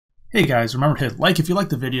Hey guys, remember to hit like if you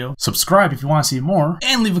liked the video, subscribe if you want to see more,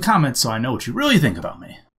 and leave a comment so I know what you really think about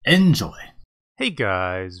me. Enjoy. Hey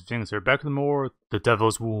guys, Venixk here, back with more The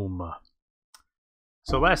Devil's Womb.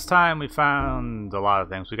 So last time we found a lot of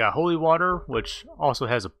things. We got holy water, which also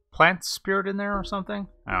has a plant spirit in there or something.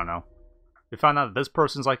 I don't know. We found out that this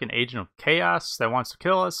person's like an agent of chaos that wants to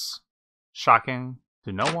kill us. Shocking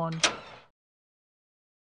to no one.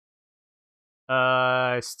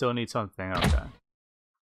 I still need something. Okay.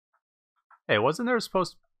 Hey, wasn't there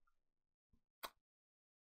supposed to...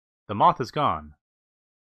 The moth is gone.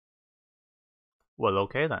 Well,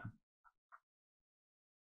 okay then.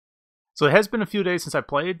 So it has been a few days since I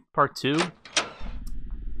played part 2.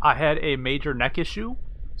 I had a major neck issue,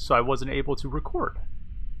 so I wasn't able to record.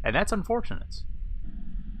 And that's unfortunate.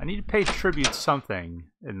 I need to pay tribute to something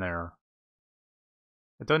in there.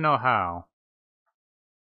 I don't know how.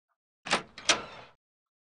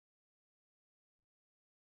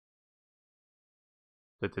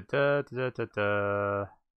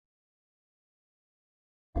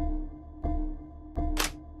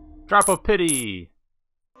 Drop of pity.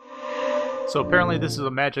 So apparently this is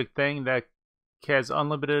a magic thing that has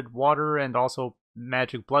unlimited water and also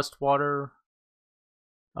magic blessed water.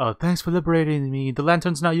 Oh, thanks for liberating me. The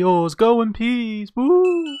lantern's now yours. Go in peace.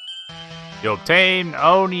 Woo! You obtain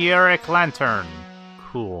Onieric Lantern.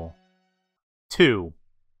 Cool. 2.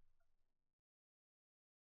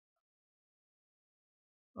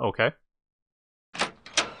 Okay.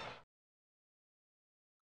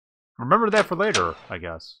 Remember that for later, I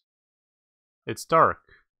guess. It's dark.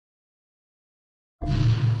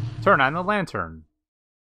 Turn on the lantern.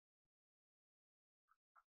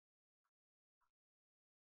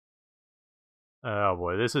 Oh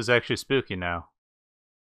boy, this is actually spooky now.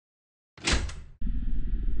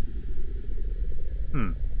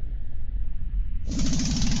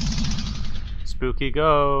 Spooky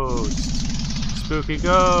ghost. Spooky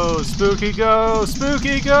ghost, spooky ghost,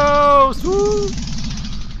 spooky ghost! Woo!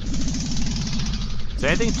 Is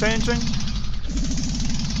anything changing?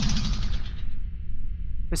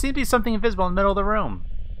 There seems to be something invisible in the middle of the room.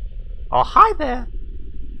 Oh, hi there!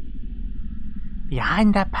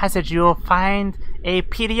 Behind that passage you will find a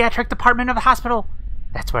pediatric department of the hospital.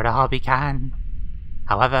 That's where it all began.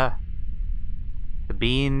 However, the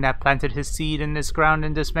being that planted his seed in this ground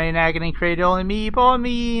in dismay and agony created only me, poor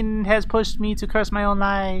me, and has pushed me to curse my own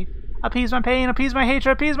life. Appease my pain, appease my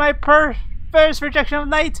hatred, appease my perverse rejection of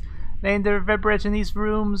light. Name the reverberate in these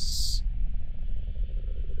rooms.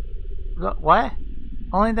 What?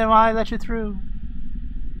 Only then will I let you through.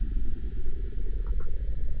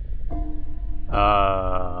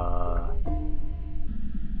 I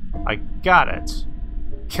got it.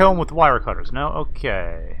 Kill him with wire cutters. No?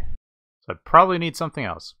 Okay. So I probably need something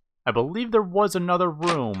else. I believe there was another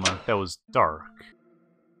room that was dark.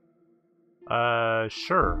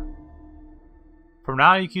 Sure. From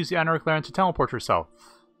now you can use the Onieric Lantern to teleport yourself.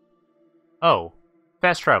 Oh.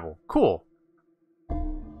 Fast travel. Cool.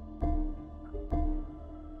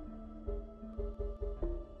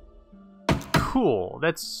 Cool.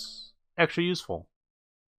 That's actually useful.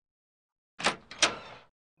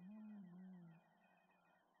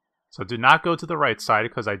 So do not go to the right side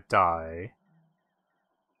because I die.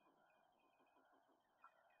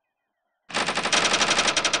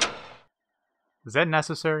 Is that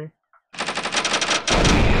necessary?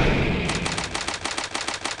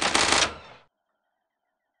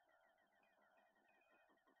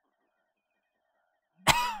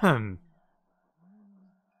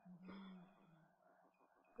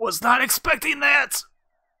 Was not expecting that!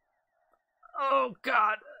 Oh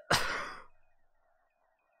god.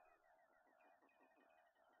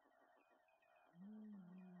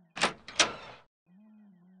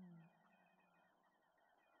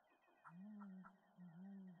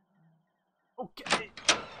 Okay.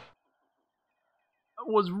 I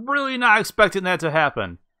was really not expecting that to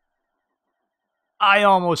happen. I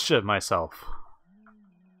almost shit myself.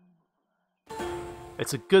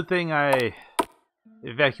 It's a good thing I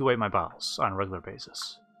evacuate my bowels on a regular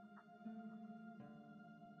basis.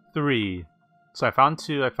 3. So I found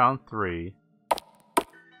 2, I found 3.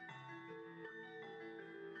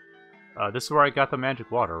 This is where I got the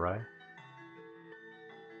magic water, right?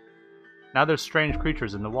 Now there's strange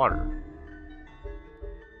creatures in the water.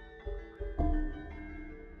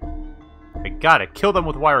 I got it. Kill them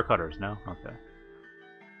with wire cutters. No? Okay.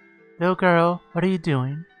 Little girl, what are you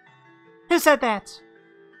doing? Who said that?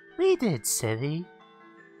 We did, silly.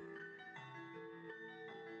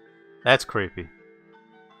 That's creepy.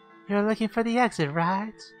 You're looking for the exit,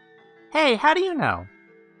 right? Hey, how do you know?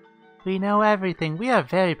 We know everything. We are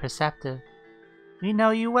very perceptive. We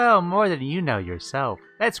know you well, more than you know yourself.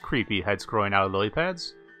 That's creepy, heads growing out of lily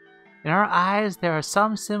pads. In our eyes, there are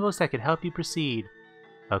some symbols that could help you proceed.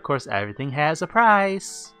 Of course, everything has a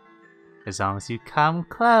price. As long as you come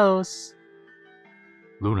close.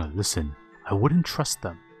 Luna, listen. I wouldn't trust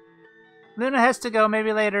them. Luna has to go,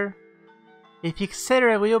 maybe later. If you consider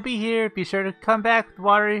it, we will be here. Be sure to come back. The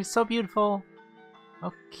water is so beautiful.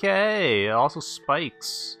 Okay, also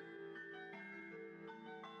spikes.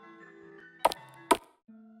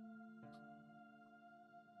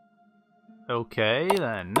 Okay,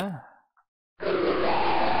 then.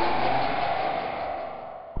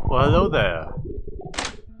 Well, hello there.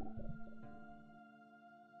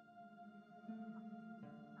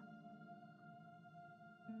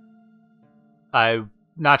 I'm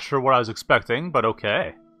not sure what I was expecting, but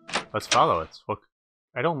okay. Let's follow it. Look,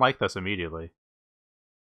 I don't like this immediately.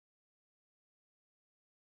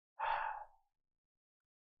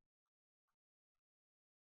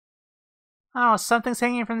 Oh, something's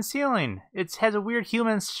hanging from the ceiling. It has a weird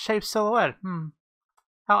human-shaped silhouette.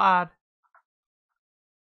 How odd.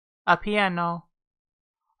 A piano.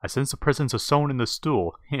 I sense the presence of someone in the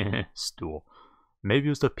stool. Stool. Maybe it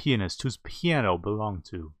was the pianist whose piano belonged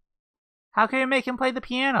to. How can you make him play the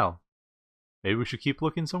piano? Maybe we should keep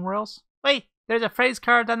looking somewhere else? Wait, there's a phrase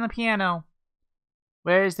carved on the piano.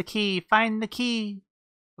 Where's the key? Find the key.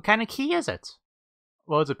 What kind of key is it?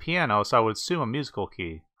 Well, it's a piano, so I would assume a musical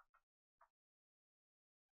key.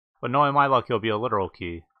 But knowing my luck, it'll be a literal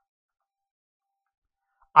key.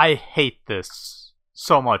 I hate this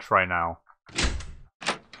so much right now.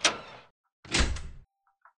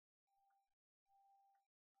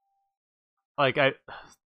 Like,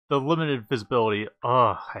 the limited visibility,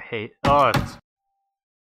 ugh, I hate, I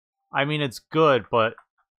mean, it's good, but,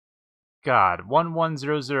 God,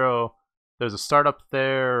 1100, there's a star up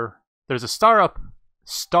there, there's a star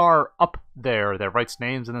up there that writes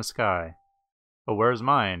names in the sky. But where's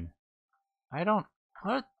mine? I don't,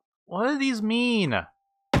 what do these mean?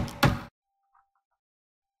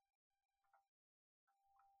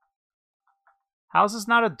 How's this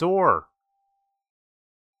not a door?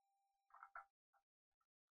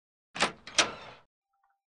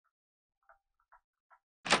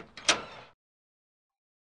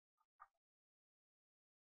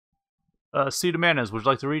 Seed of Madness, would you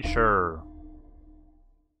like to reach her?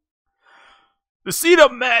 The Seed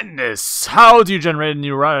of Madness! How do you generate a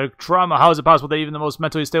neurotic trauma? How is it possible that even the most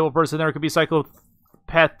mentally stable person there could be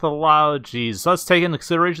psychopathologies? Let's take into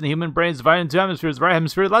consideration the human brain's divided into two hemispheres, the right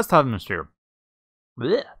hemisphere, the left hemisphere.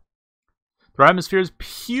 Blech. The right hemisphere is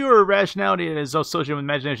pure rationality and is associated with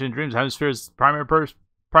imagination and dreams. The hemisphere is the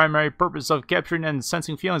primary purpose of capturing and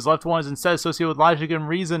sensing feelings. The left one is instead associated with logic and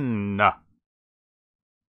reason.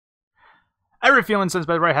 Every feeling sensed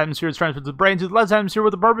by the right hemisphere is transferred to the brain to the left hemisphere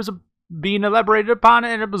with the purpose of being elaborated upon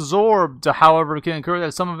and absorbed. However, it can occur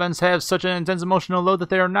that some events have such an intense emotional load that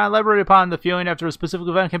they are not elaborated upon. The feeling after a specific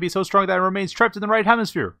event can be so strong that it remains trapped in the right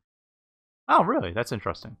hemisphere. Oh, really? That's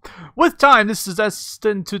interesting. With time, this is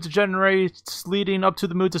destined to degenerate, leading up to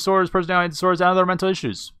the mood disorders, personality disorders, and other mental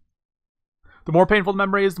issues. The more painful the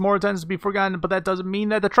memory is, the more it tends to be forgotten, but that doesn't mean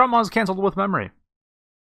that the trauma is cancelled with memory.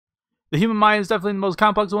 The human mind is definitely the most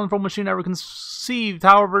complex wonderful machine ever conceived.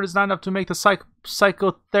 However, it is not enough to make the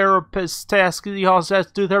psychotherapist's task. He also has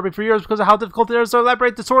to do therapy for years because of how difficult it is to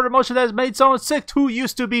elaborate the sort of emotion that has made someone sick who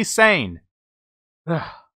used to be sane. That's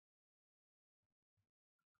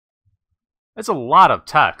a lot of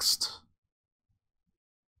text.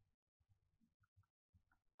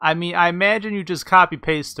 I mean, I imagine you just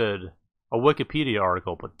copy-pasted a Wikipedia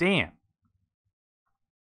article, but damn.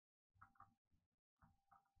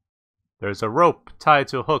 There's a rope tied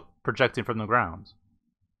to a hook projecting from the ground.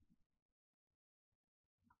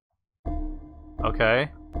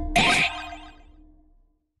 Okay.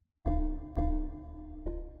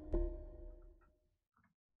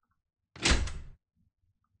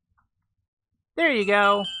 There you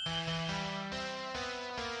go.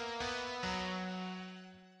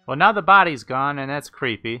 Well, now the body's gone, and that's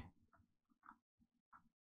creepy.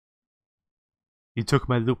 You took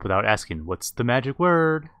my loop without asking, what's the magic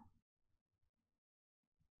word?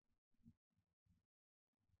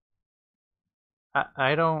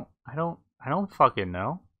 I don't fucking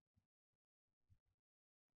know.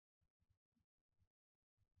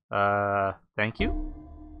 Thank you?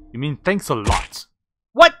 You mean thanks a lot?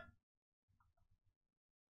 What?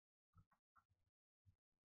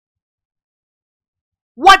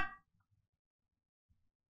 What?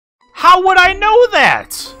 How would I know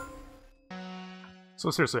that?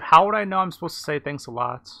 So seriously, how would I know I'm supposed to say thanks a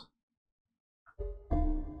lot?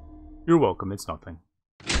 You're welcome, it's nothing.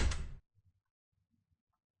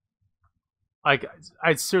 Like,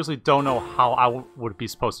 I seriously don't know how I would be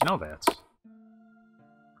supposed to know that.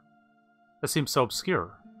 That seems so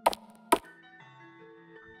obscure.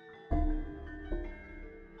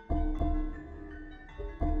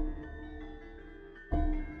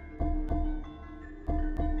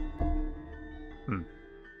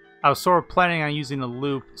 I was sort of planning on using a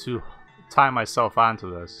loop to tie myself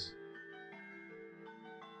onto this.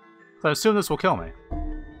 So I assume this will kill me.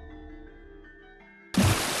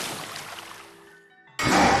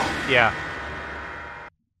 Yeah.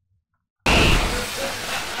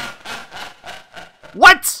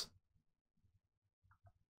 What?!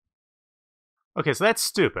 Okay, so that's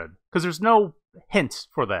stupid, because there's no hint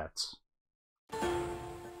for that.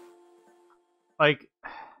 Like,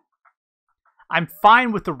 I'm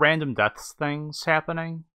fine with the random deaths things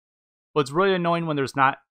happening, but it's really annoying when there's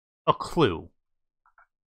not a clue.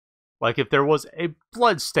 Like if there was a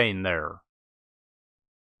blood stain there.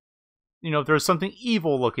 You know, if there's something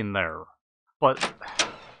evil looking there. But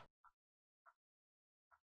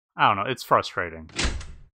I don't know, it's frustrating.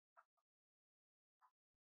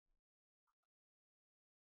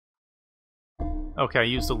 Okay, I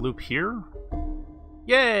used the loop here.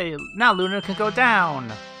 Yay! Now Luna can go down!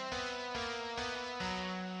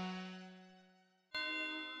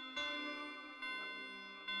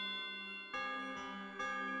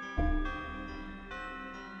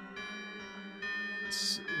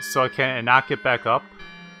 So I can not get back up?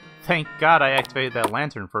 Thank God I activated that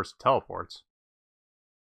lantern first to teleport.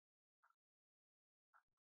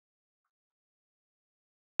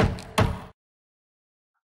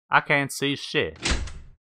 I can't see shit.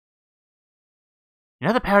 You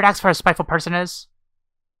know the paradox for a spiteful person is?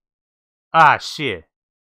 Ah, shit.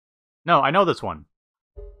 No, I know this one.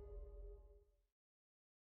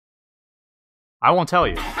 I won't tell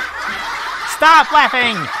you. Stop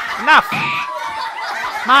laughing! Enough!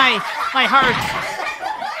 My heart!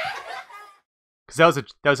 Because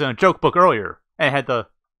that was in a joke book earlier, and it had the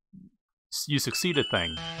 "you succeeded"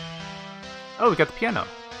 thing. Oh, we got the piano.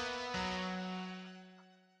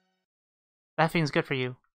 Laughing's good for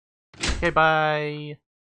you. Okay, bye.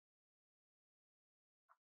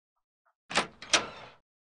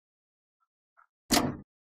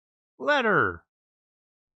 Letter.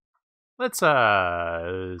 Let's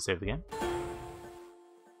save the game.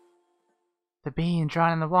 The being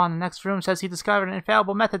drawn on the wall in the next room says he discovered an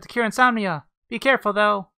infallible method to cure insomnia. Be careful,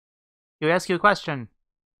 though. He'll ask you a question.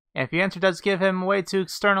 And if your answer does give him a way to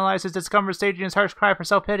externalize his discomfort, staging his harsh cry for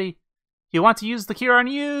self-pity, he'll want to use the cure on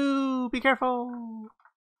you. Be careful.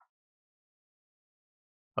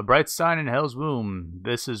 A bright sign in Hell's womb.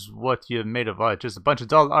 This is what you're made of art. Just a bunch of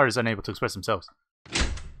dull artists unable to express themselves.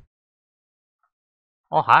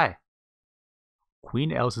 Oh, hi.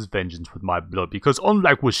 Queen Elsa's vengeance with my blood, because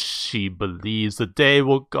unlike what she believes, the day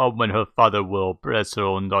will come when her father will oppress her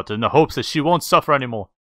own daughter in the hopes that she won't suffer anymore.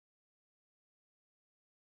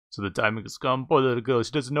 So the time has come, poor little girl,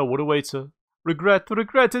 she doesn't know what awaits her.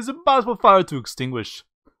 Regret is impossible fire to extinguish.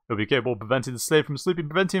 You'll be capable of preventing the slave from sleeping,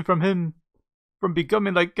 preventing him from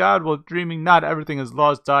becoming like God while dreaming. Not everything is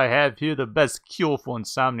lost. I have here the best cure for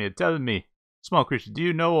insomnia. Tell me, small creature, do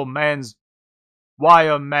you know why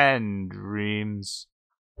a man dreams?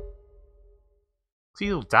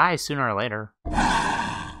 He'll die sooner or later.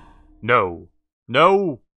 No.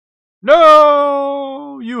 No!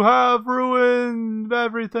 No! You have ruined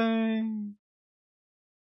everything.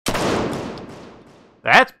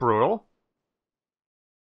 That's brutal.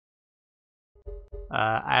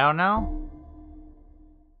 I don't know.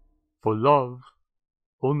 For love.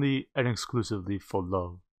 Only and exclusively for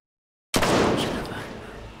love.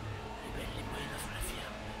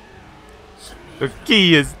 The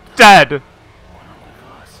key is dead!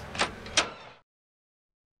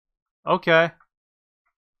 Okay.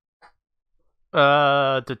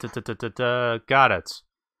 Got it.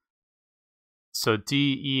 So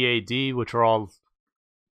D, E, A, D, which are all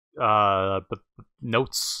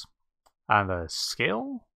notes on the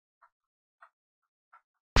scale?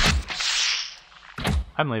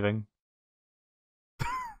 I'm leaving.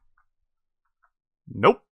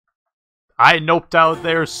 Nope. I noped out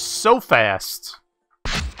there so fast.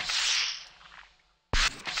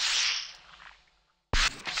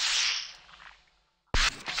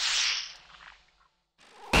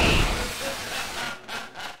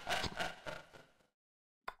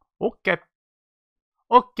 Okay.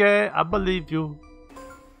 Okay, I believe you.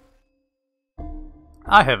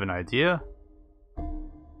 I have an idea.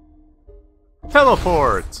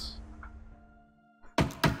 Teleport!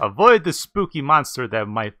 Avoid the spooky monster that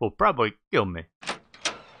will probably kill me.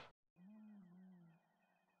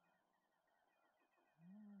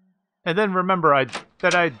 And then remember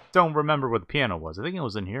that I don't remember what the piano was. I think it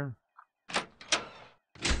was in here.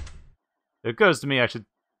 It occurs to me I should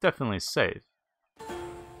definitely save,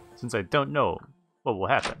 since I don't know what will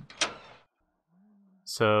happen.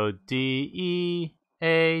 So D, E,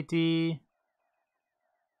 A, D,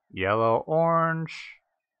 yellow, orange,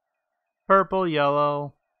 purple,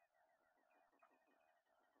 yellow.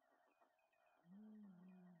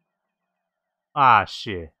 Ah,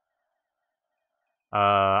 shit.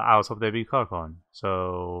 I was hoping they'd be color.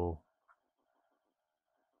 So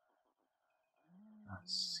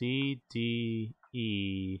C, D,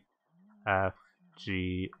 E, F,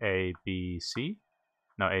 G, A, B, C?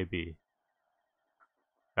 No, A, B.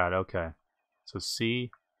 Got it, okay. So C,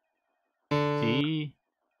 D,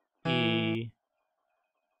 E,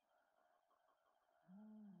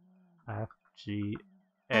 F, G,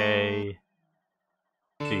 A,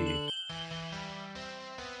 D.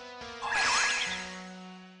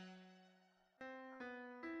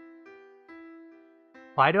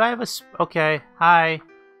 Why do I have a okay, hi.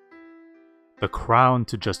 The crown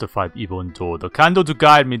to justify the evil endured, the candle to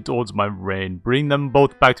guide me towards my reign. Bring them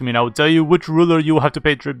both back to me and I will tell you which ruler you will have to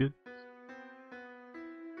pay tribute.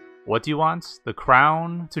 What do you want? The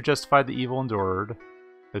crown to justify the evil endured,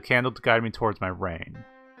 the candle to guide me towards my reign.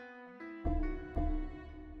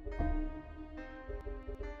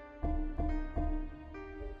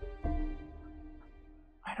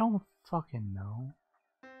 I don't fucking know.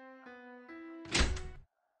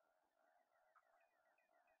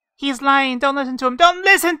 He's lying. Don't listen to him. Don't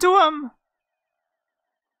listen to him!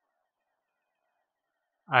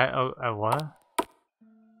 I what?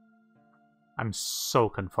 I'm so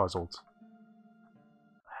confuzzled.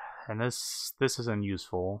 And this isn't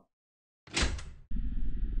useful.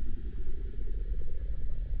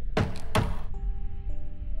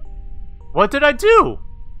 What did I do?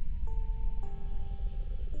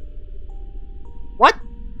 What?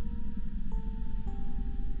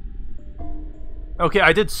 Okay,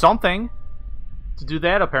 I did something to do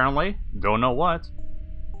that, apparently. Don't know what.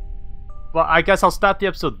 But I guess I'll stop the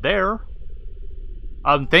episode there.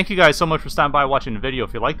 Thank you guys so much for stopping by watching the video.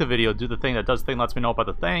 If you like the video, do the thing that does the thing, lets me know about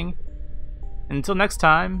the thing. And until next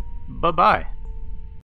time, bye-bye.